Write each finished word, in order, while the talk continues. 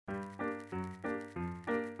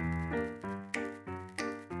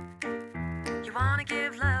You wanna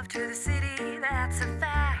give love to the city, that's a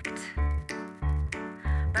fact.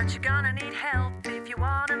 But you're gonna need help if you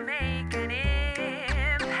wanna make an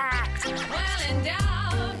impact. Well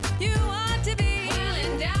endowed, you want to be well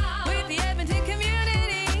endowed with the Edmonton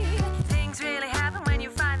community. Things really happen when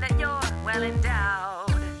you find that you're well endowed.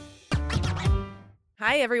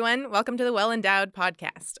 Hi, everyone. Welcome to the Well Endowed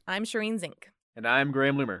podcast. I'm Shireen Zink. And I'm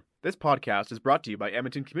Graham Loomer. This podcast is brought to you by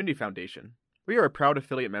Edmonton Community Foundation. We are a proud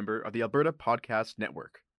affiliate member of the Alberta Podcast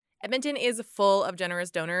Network. Edmonton is full of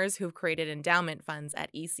generous donors who've created endowment funds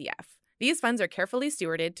at ECF. These funds are carefully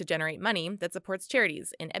stewarded to generate money that supports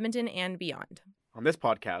charities in Edmonton and beyond. On this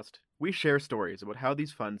podcast, we share stories about how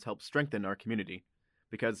these funds help strengthen our community,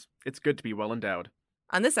 because it's good to be well endowed.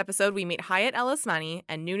 On this episode, we meet Hayat El-Osmani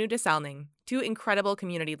and Nunu Desalegn, two incredible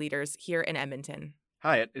community leaders here in Edmonton.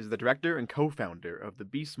 Hayat is the director and co-founder of the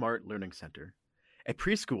Be Smart Learning Center, a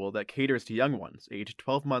preschool that caters to young ones aged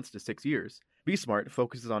 12 months to 6 years. Be Smart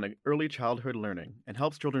focuses on early childhood learning and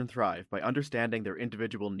helps children thrive by understanding their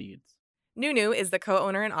individual needs. Nunu is the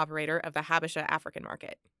co-owner and operator of the Habesha African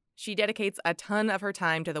Market. She dedicates a ton of her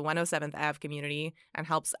time to the 107th Ave community and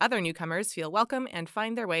helps other newcomers feel welcome and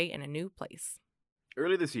find their way in a new place.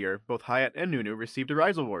 Early this year, both Hayat and Nunu received a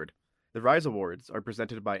Rise Award. The Rise Awards are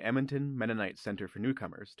presented by Edmonton Mennonite Center for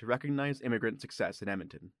Newcomers to recognize immigrant success in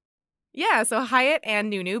Edmonton. Yeah, so Hayat and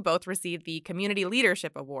Nunu both received the Community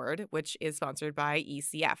Leadership Award, which is sponsored by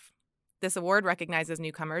ECF. This award recognizes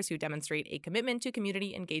newcomers who demonstrate a commitment to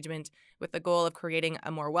community engagement with the goal of creating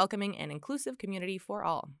a more welcoming and inclusive community for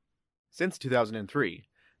all. Since 2003,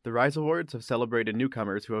 the Rise Awards have celebrated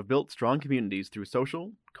newcomers who have built strong communities through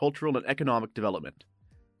social, cultural, and economic development.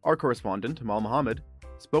 Our correspondent, Amal Mohammed,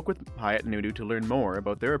 spoke with Hayat and Nunu to learn more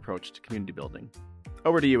about their approach to community building.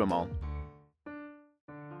 Over to you, Amal.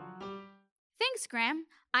 Thanks, Graham.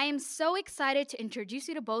 I am so excited to introduce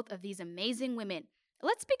you to both of these amazing women.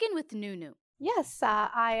 Let's begin with Nunu. Yes,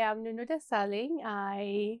 I am Nunu Desalegn.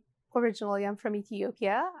 I originally am from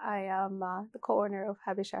Ethiopia. I am the co-owner of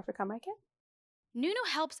Habesha African Market. Nunu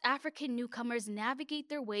helps African newcomers navigate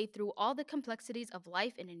their way through all the complexities of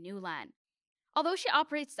life in a new land. Although she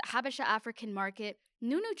operates the Habesha African Market,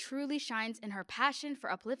 Nunu truly shines in her passion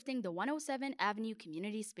for uplifting the 107 Avenue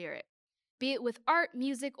community spirit. Be it with art,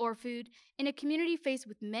 music, or food, in a community faced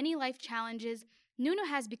with many life challenges, Nunu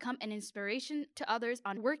has become an inspiration to others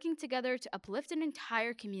on working together to uplift an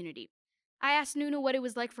entire community. I asked Nunu what it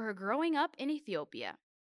was like for her growing up in Ethiopia.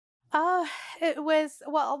 It was, a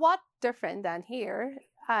lot different than here.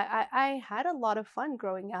 I had a lot of fun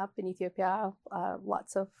growing up in Ethiopia.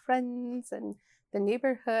 Lots of friends and the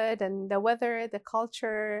neighborhood and the weather, the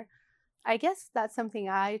culture. I guess that's something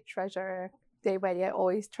I treasure day by day. I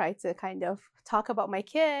always try to kind of talk about my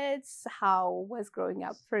kids, how was growing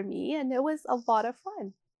up for me, and it was a lot of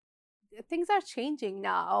fun. Things are changing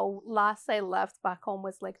now. Last I left back home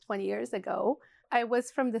was like 20 years ago. I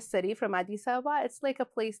was from the city, from Addis Ababa. It's like a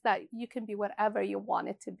place that you can be whatever you want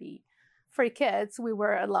it to be. For kids, we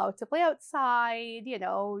were allowed to play outside. You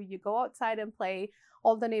know, you go outside and play.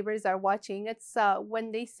 All the neighbors are watching. It's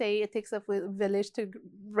when they say it takes a village to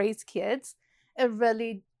raise kids, it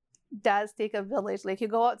really does take a village. Like you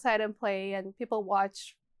go outside and play and people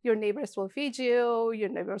watch. Your neighbors will feed you. Your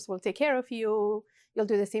neighbors will take care of you. You'll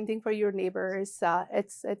do the same thing for your neighbors.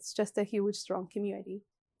 It's just a huge, strong community.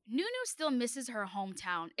 Nunu still misses her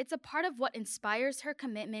hometown. It's a part of what inspires her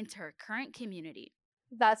commitment to her current community.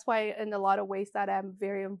 That's why in a lot of ways that I'm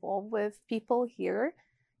very involved with people here,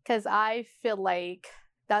 because I feel like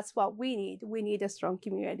that's what we need. We need a strong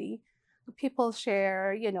community. People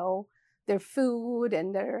share, their food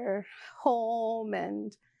and their home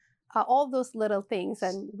and all those little things,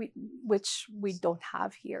 and which we don't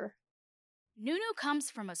have here. Nunu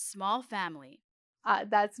comes from a small family.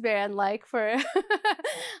 That's very unlike for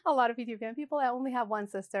a lot of Ethiopian people. I only have one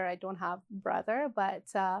sister. I don't have brother, but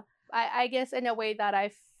I guess in a way that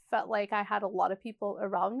I felt like I had a lot of people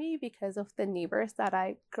around me because of the neighbors that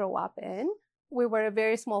I grew up in. We were a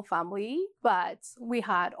very small family, but we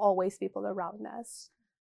had always people around us.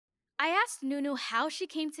 I asked Nunu how she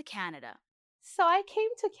came to Canada. So I came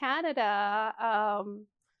to Canada.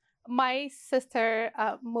 My sister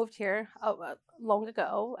moved here long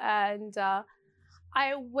ago, and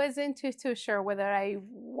I wasn't too sure whether I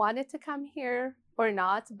wanted to come here or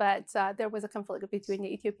not, but there was a conflict between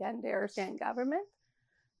the Ethiopian and the Eritrean government.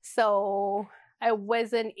 So I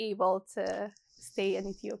wasn't able to stay in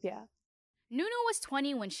Ethiopia. Nunu was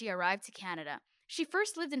 20 when she arrived to Canada. She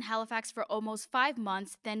first lived in Halifax for almost 5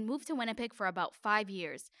 months, then moved to Winnipeg for about 5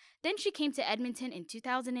 years. Then she came to Edmonton in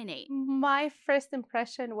 2008. My first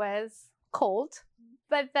impression was cold,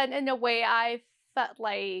 but then in a way I felt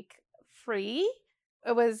like free.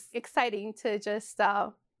 It was exciting to just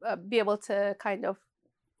be able to kind of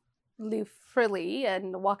live freely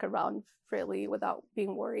and walk around freely without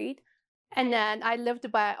being worried. And then I lived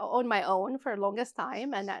on my own for the longest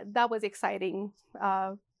time, and that was exciting,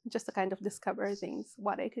 just to kind of discover things,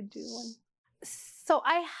 what I could do. And so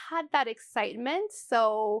I had that excitement.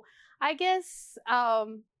 So I guess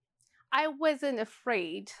I wasn't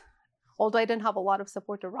afraid, although I didn't have a lot of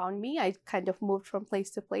support around me. I kind of moved from place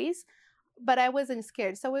to place, but I wasn't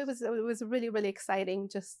scared. So it was really, really exciting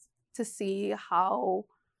just to see how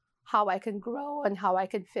I can grow and how I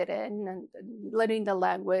can fit in, and learning the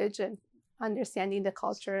language and understanding the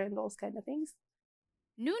culture and those kind of things.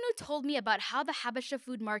 Nunu told me about how the Habesha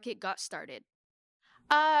food market got started.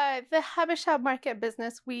 The Habesha market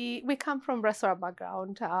business, we come from restaurant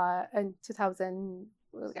background. In 2000,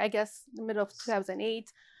 I guess the middle of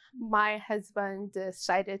 2008, my husband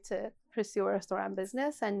decided to pursue a restaurant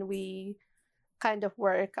business, and we kind of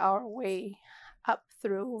work our way up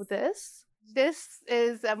through this. This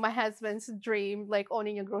is my husband's dream, like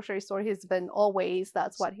owning a grocery store.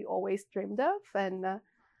 That's what he always dreamed of. And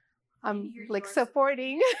I'm like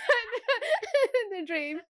supporting the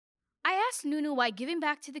dream. I asked Nunu why giving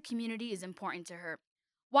back to the community is important to her.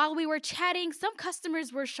 While we were chatting, some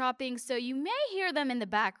customers were shopping, so you may hear them in the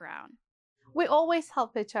background. We always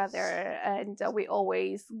help each other, and we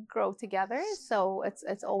always grow together. So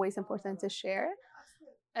it's always important to share.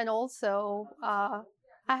 And also,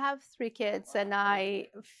 I have 3 kids, and I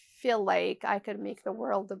feel like I could make the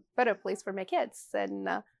world a better place for my kids.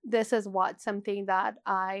 And this is something that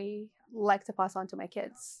I like to pass on to my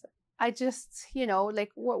kids. I just,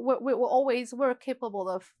 like we're capable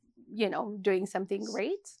of, doing something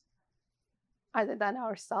great other than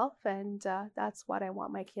ourselves. And that's what I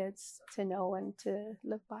want my kids to know and to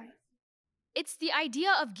live by. It's the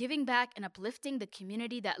idea of giving back and uplifting the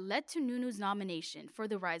community that led to Nunu's nomination for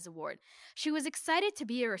the Rise Award. She was excited to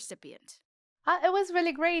be a recipient. It was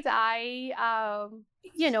really great.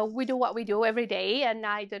 We do what we do every day, and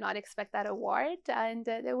I did not expect that award. And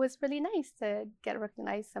it was really nice to get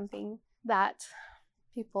recognized, something that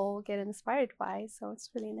people get inspired by. So it's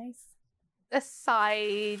really nice.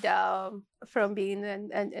 Aside from being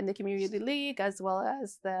in the community league, as well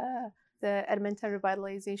as the Edmonton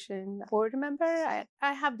Revitalization Board member,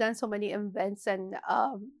 I have done so many events and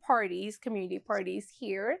community parties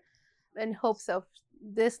here, in hopes of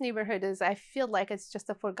this neighborhood I feel like it's just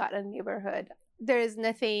a forgotten neighborhood. There is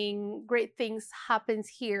nothing, great things happens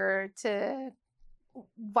here to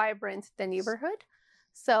vibrant the neighborhood.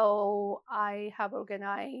 So I have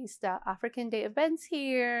organized African Day events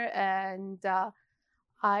here, and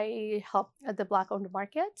I help at the Black-owned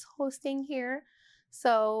market hosting here.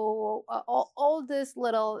 So all these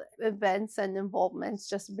little events and involvements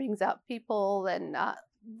just brings out people and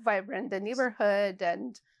vibrant the neighborhood,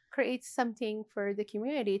 and creates something for the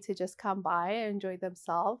community to just come by and enjoy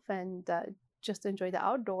themselves, and just enjoy the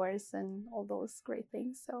outdoors and all those great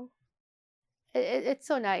things. So it's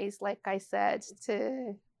so nice, like I said,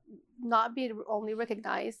 to not be only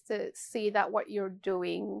recognized, to see that what you're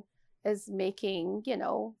doing is making,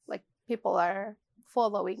 like people are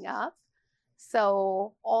following up.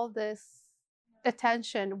 So all this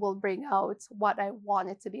attention will bring out what I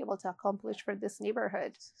wanted to be able to accomplish for this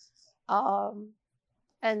neighborhood.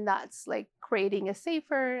 And that's like creating a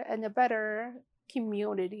safer and a better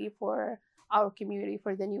community for our community,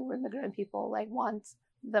 for the new immigrant people. I want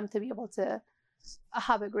them to be able to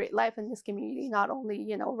have a great life in this community, not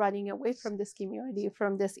only, running away from this community,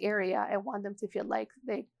 from this area. I want them to feel like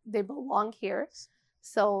they belong here.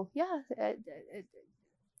 So yeah,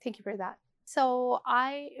 thank you for that. So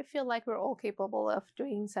I feel like we're all capable of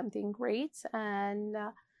doing something great, and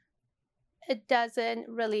it doesn't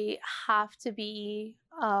really have to be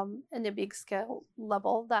in a big scale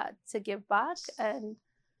level to give back, and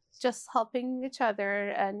just helping each other,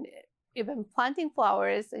 and even planting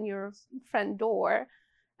flowers in your front door.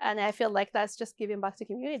 And I feel like that's just giving back to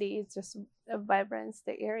community. It's just vibrance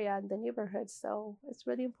the area and the neighborhood. So it's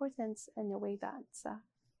really important in a way that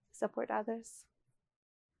support others.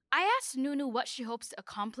 I asked Nunu what she hopes to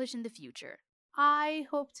accomplish in the future. I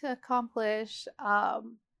hope to accomplish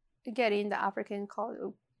getting the African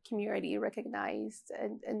community recognized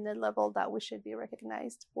and the level that we should be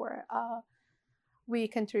recognized for. We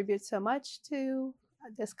contribute so much to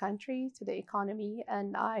this country, to the economy,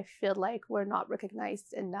 and I feel like we're not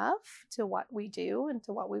recognized enough to what we do and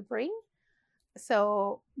to what we bring.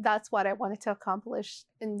 So that's what I wanted to accomplish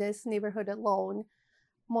in this neighborhood alone.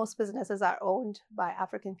 Most businesses are owned by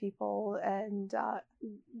African people, and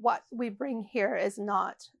what we bring here is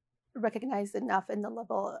not recognized enough in the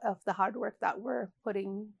level of the hard work that we're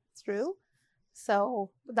putting through.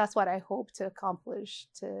 So that's what I hope to accomplish,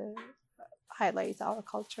 to highlight our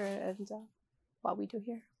culture and what we do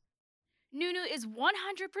here. Nunu is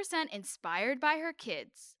 100% inspired by her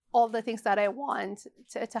kids. All the things that I want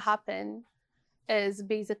to happen is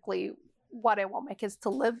basically what I want my kids to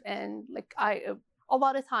live in. Like a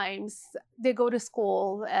lot of times they go to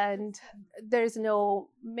school and there's no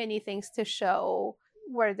many things to show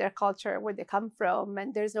where their culture, where they come from,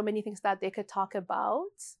 and there's no many things that they could talk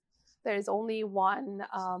about. There's only one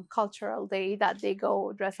cultural day that they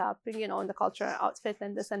go dress up, in the cultural outfit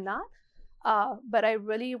and this and that. But I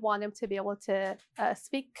really want them to be able to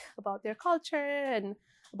speak about their culture and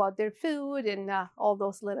about their food and all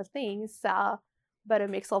those little things. But it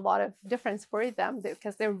makes a lot of difference for them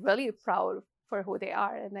because they're really proud for who they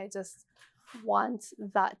are. And I just want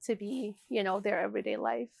that to be, their everyday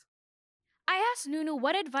life. I asked Nunu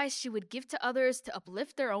what advice she would give to others to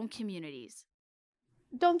uplift their own communities.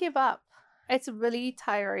 Don't give up. It's really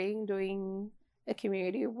tiring doing a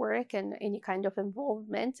community work and any kind of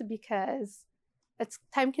involvement because it's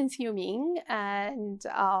time consuming and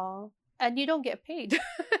you don't get paid.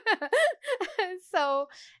 So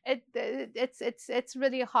it's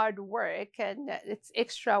really hard work, and it's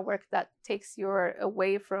extra work that takes you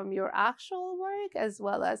away from your actual work as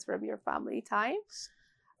well as from your family time.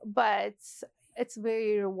 But it's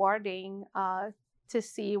very rewarding to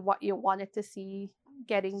see what you wanted to see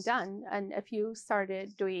getting done. And if you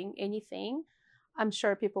started doing anything, I'm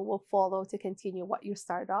sure people will follow to continue what you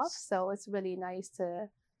start off. So it's really nice to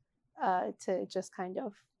just kind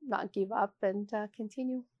of not give up and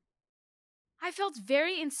continue. I felt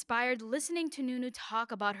very inspired listening to Nunu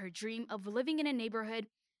talk about her dream of living in a neighborhood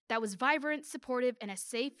that was vibrant, supportive, and a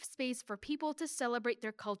safe space for people to celebrate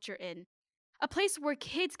their culture in. A place where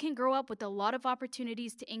kids can grow up with a lot of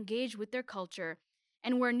opportunities to engage with their culture,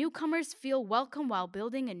 and where newcomers feel welcome while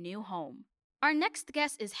building a new home. Our next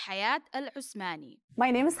guest is Hayat Al-Usmani.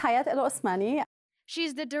 My name is Hayat Al-Usmani. She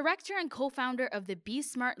is the director and co-founder of the Be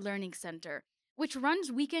Smart Learning Center, which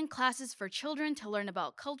runs weekend classes for children to learn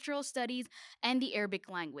about cultural studies and the Arabic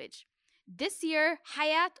language. This year,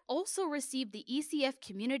 Hayat also received the ECF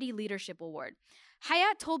Community Leadership Award.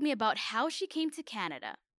 Hayat told me about how she came to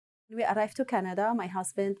Canada. We arrived to Canada, my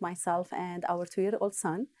husband, myself, and our 2-year-old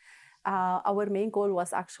son. Our main goal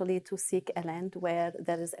was actually to seek a land where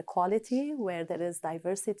there is equality, where there is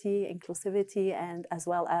diversity, inclusivity, and as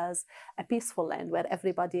well as a peaceful land where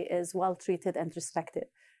everybody is well treated and respected.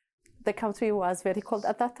 The country was very cold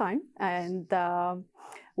at that time, and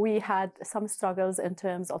we had some struggles in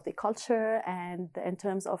terms of the culture and in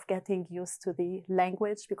terms of getting used to the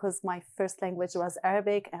language, because my first language was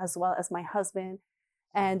Arabic as well as my husband.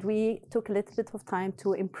 And we took a little bit of time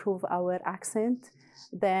to improve our accent.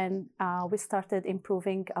 Then we started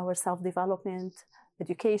improving our self-development,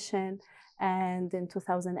 education. And in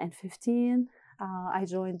 2015, I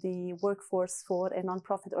joined the workforce for a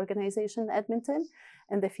nonprofit organization in Edmonton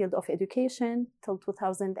in the field of education till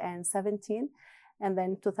 2017. And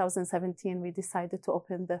then 2017, we decided to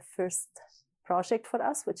open the first project for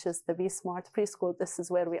us, which is the Be Smart Preschool. This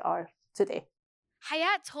is where we are today.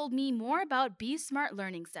 Hayat told me more about Be Smart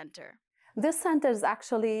Learning Center. This center is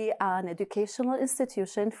actually an educational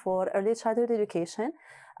institution for early childhood education.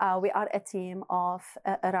 We are a team of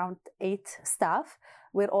around 8 staff.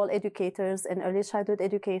 We're all educators in early childhood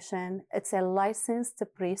education. It's a licensed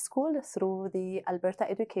preschool through the Alberta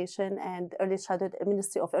Education and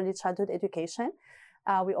Ministry of Early Childhood Education.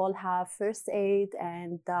 We all have first aid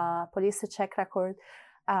and police check record.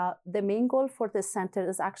 The main goal for this center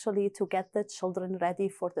is actually to get the children ready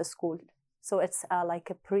for the school. So it's like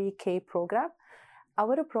a pre-K program.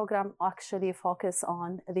 Our program actually focuses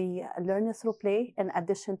on the learn through play in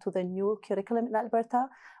addition to the new curriculum in Alberta,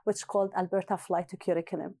 which is called Alberta Fly to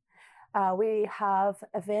Curriculum. We have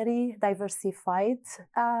a very diversified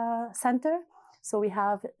center. So we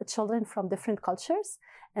have children from different cultures,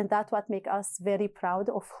 and that's what makes us very proud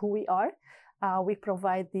of who we are. We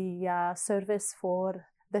provide the service for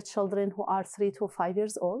the children who are 3 to 5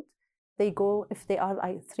 years old. They go, if they are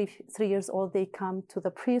like 3 years old, they come to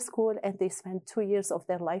the preschool and they spend 2 years of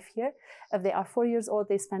their life here. If they are 4 years old,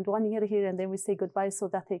 they spend 1 year here, and then we say goodbye so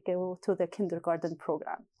that they go to the kindergarten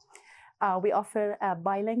program. We offer a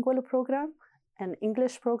bilingual program, an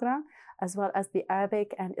English program, as well as the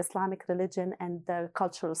Arabic and Islamic religion and the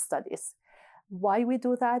cultural studies. Why we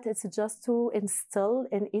do that? It's just to instill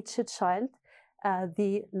in each child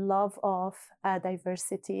the love of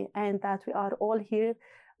diversity, and that we are all here.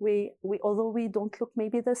 We although we don't look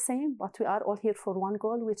maybe the same, but we are all here for one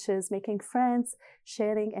goal, which is making friends,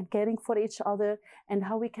 sharing and caring for each other, and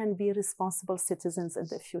how we can be responsible citizens in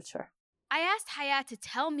the future. I asked Hayat to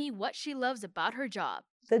tell me what she loves about her job.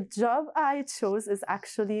 The job I chose is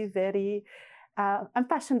actually very, I'm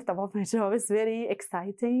passionate about my job. It's very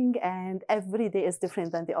exciting, and every day is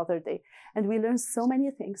different than the other day. And we learn so many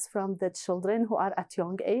things from the children who are at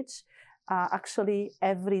young age. Actually,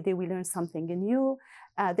 every day we learn something new.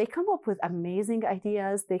 They come up with amazing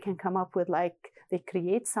ideas. They can come up with they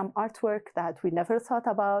create some artwork that we never thought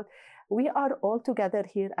about. We are all together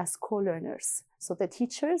here as co-learners. So the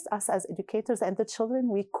teachers, us as educators, and the children,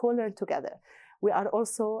 we co-learn together. We are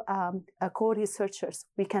also co-researchers.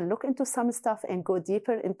 We can look into some stuff and go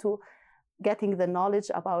deeper into getting the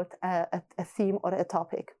knowledge about a theme or a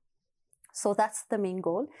topic. So that's the main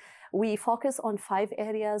goal. We focus on 5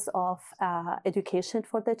 areas of education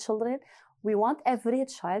for the children. We want every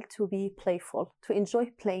child to be playful, to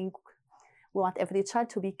enjoy playing. We want every child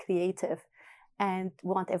to be creative, and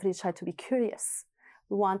we want every child to be curious.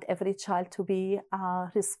 We want every child to be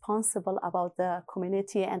responsible about the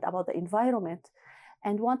community and about the environment,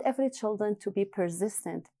 and want every children to be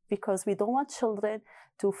persistent, because we don't want children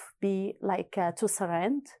to be to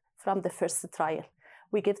surrender from the first trial.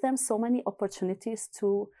 We give them so many opportunities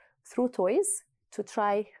through toys, to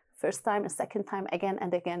try first time, a second time, again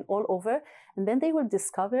and again, all over. And then they will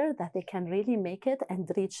discover that they can really make it and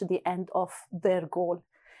reach the end of their goal.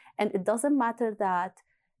 And it doesn't matter that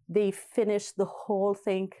they finish the whole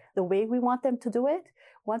thing the way we want them to do it.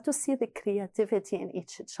 We want to see the creativity in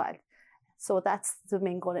each child. So that's the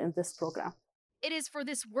main goal in this program. It is for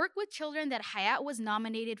this work with children that Hayat was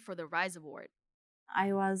nominated for the RISE Award.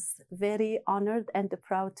 I was very honored and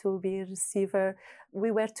proud to be a receiver. We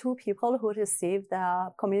were 2 people who received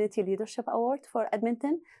the Community Leadership Award for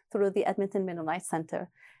Edmonton through the Edmonton Mennonite Center.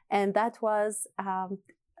 And that was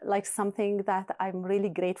something that I'm really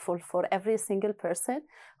grateful for every single person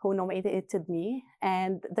who nominated me.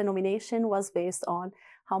 And the nomination was based on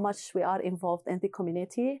how much we are involved in the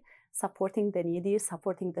community, supporting the needy,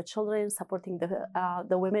 supporting the children, supporting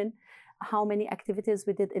the women, how many activities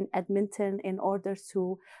we did in Edmonton in order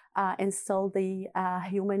to instill the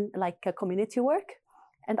human community work.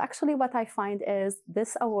 And actually what I find is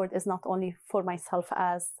this award is not only for myself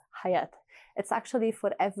as Hayat, it's actually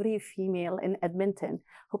for every female in Edmonton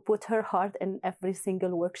who put her heart in every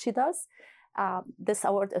single work she does. This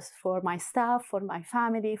award is for my staff, for my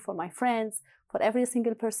family, for my friends, for every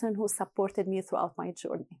single person who supported me throughout my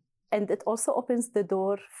journey. And it also opens the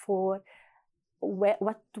door for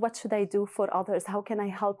what should I do for others? How can I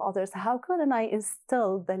help others? How can I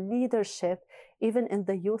instill the leadership even in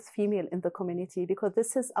the youth female in the community? Because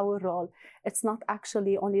this is our role. It's not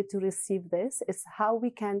actually only to receive this, it's how we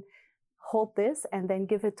can hold this and then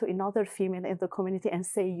give it to another female in the community and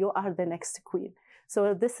say, you are the next queen.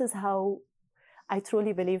 So this is how I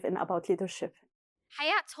truly believe in about leadership.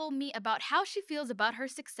 Hayat told me about how she feels about her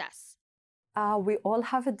success. We all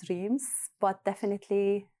have dreams, but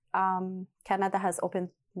definitely Canada has opened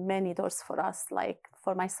many doors for us, like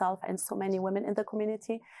for myself and so many women in the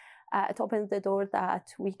community. It opened the door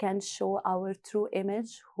that we can show our true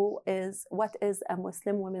image, what is a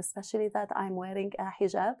Muslim woman, especially that I'm wearing a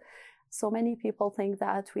hijab. So many people think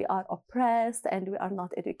that we are oppressed and we are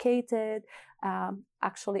not educated.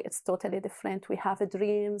 Actually, it's totally different. We have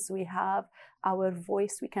dreams, we have our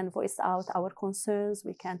voice, we can voice out our concerns,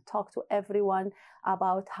 we can talk to everyone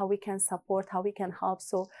about how we can support, how we can help.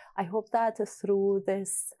 So I hope that through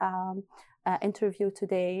this interview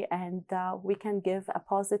today, and we can give a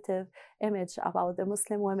positive image about the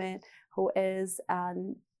Muslim woman who is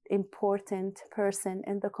an important person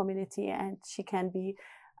in the community, and she can be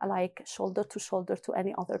shoulder to shoulder to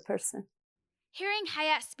any other person. Hearing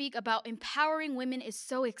Hayat speak about empowering women is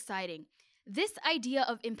so exciting. This idea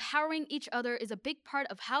of empowering each other is a big part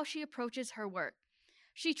of how she approaches her work.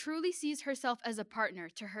 She truly sees herself as a partner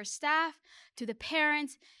to her staff, to the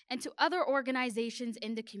parents, and to other organizations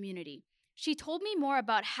in the community. She told me more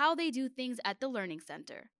about how they do things at the Learning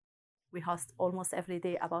Center. We host almost every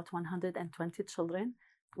day about 120 children.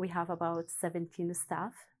 We have about 17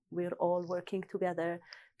 staff. We're all working together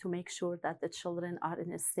to make sure that the children are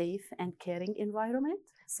in a safe and caring environment.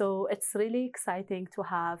 So it's really exciting to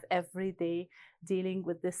have every day dealing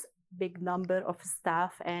with this big number of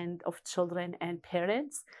staff and of children and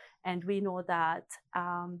parents. And we know that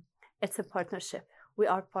it's a partnership. We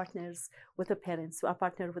are partners with the parents. We are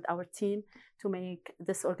partnered with our team to make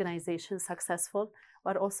this organization successful.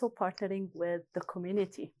 We're also partnering with the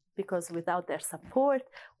community, because without their support,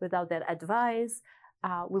 without their advice,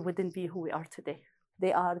 we wouldn't be who we are today.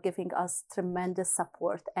 They are giving us tremendous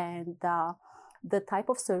support and The type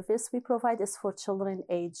of service we provide is for children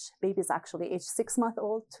babies actually, age 6 months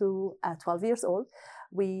old to 12 years old.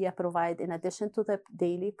 We provide, in addition to the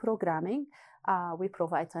daily programming, we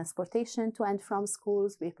provide transportation to and from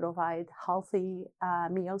schools. We provide healthy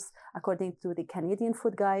meals according to the Canadian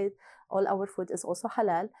Food Guide. All our food is also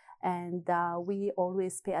halal, and we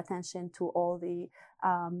always pay attention to all the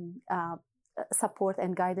support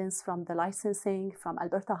and guidance from the licensing, from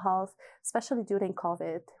Alberta Health, especially during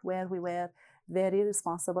COVID, where we were very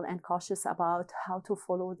responsible and cautious about how to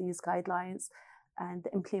follow these guidelines and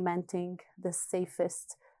implementing the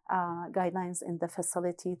safest guidelines in the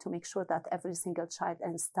facility to make sure that every single child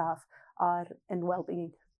and staff are in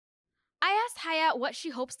well-being. I asked Hayat what she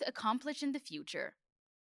hopes to accomplish in the future.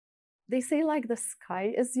 They say like the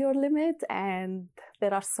sky is your limit, and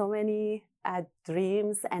there are so many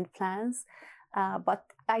dreams and plans, but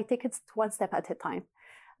I take it one step at a time.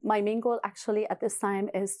 My main goal actually at this time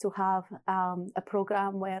is to have a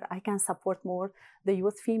program where I can support more the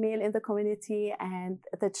youth female in the community and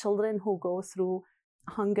the children who go through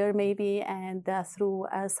hunger maybe and through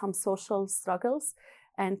some social struggles,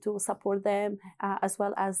 and to support them as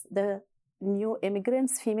well as the new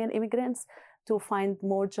immigrants, female immigrants, to find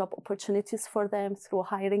more job opportunities for them through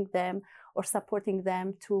hiring them or supporting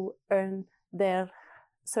them to earn their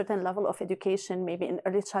certain level of education, maybe in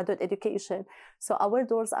early childhood education. So our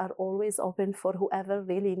doors are always open for whoever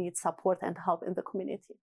really needs support and help in the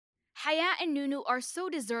community. Hayat and Nunu are so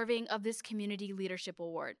deserving of this Community Leadership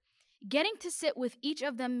Award. Getting to sit with each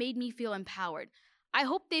of them made me feel empowered. I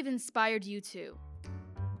hope they've inspired you too.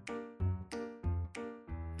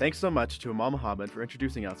 Thanks so much to Amal Mohammed for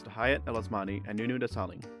introducing us to Hayat El Osmani and Nunu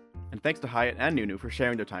Desalegn. And thanks to Hayat and Nunu for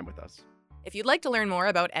sharing their time with us. If you'd like to learn more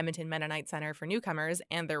about Edmonton Mennonite Center for Newcomers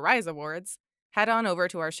and their RISE Awards, head on over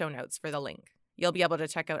to our show notes for the link. You'll be able to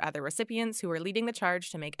check out other recipients who are leading the charge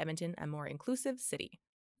to make Edmonton a more inclusive city.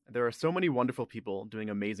 There are so many wonderful people doing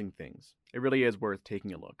amazing things. It really is worth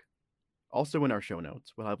taking a look. Also in our show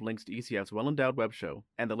notes, we'll have links to ECF's well-endowed web show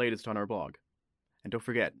and the latest on our blog. And don't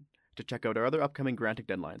forget to check out our other upcoming granting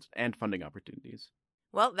deadlines and funding opportunities.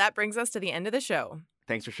 Well, that brings us to the end of the show.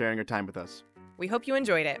 Thanks for sharing your time with us. We hope you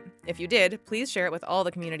enjoyed it. If you did, please share it with all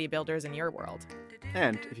the community builders in your world.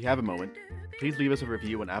 And if you have a moment, please leave us a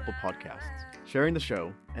review on Apple Podcasts. Sharing the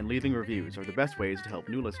show and leaving reviews are the best ways to help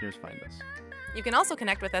new listeners find us. You can also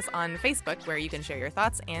connect with us on Facebook, where you can share your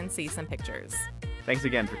thoughts and see some pictures. Thanks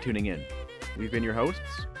again for tuning in. We've been your hosts,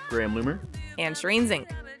 Graham Loomer and Shireen Zink.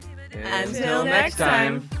 Until next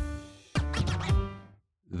time.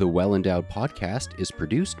 The Well Endowed podcast is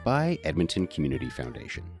produced by Edmonton Community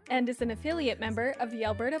Foundation and is an affiliate member of the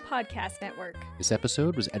Alberta Podcast Network. This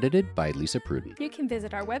episode was edited by Lisa Pruden. You can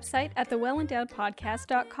visit our website at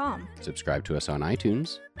thewellendowedpodcast.com. Subscribe to us on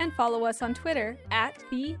iTunes. And follow us on Twitter at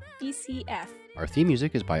the ECF. Our theme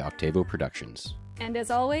music is by Octavo Productions. And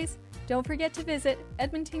as always, don't forget to visit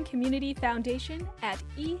Edmonton Community Foundation at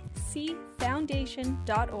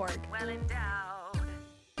ecfoundation.org. Well endowed.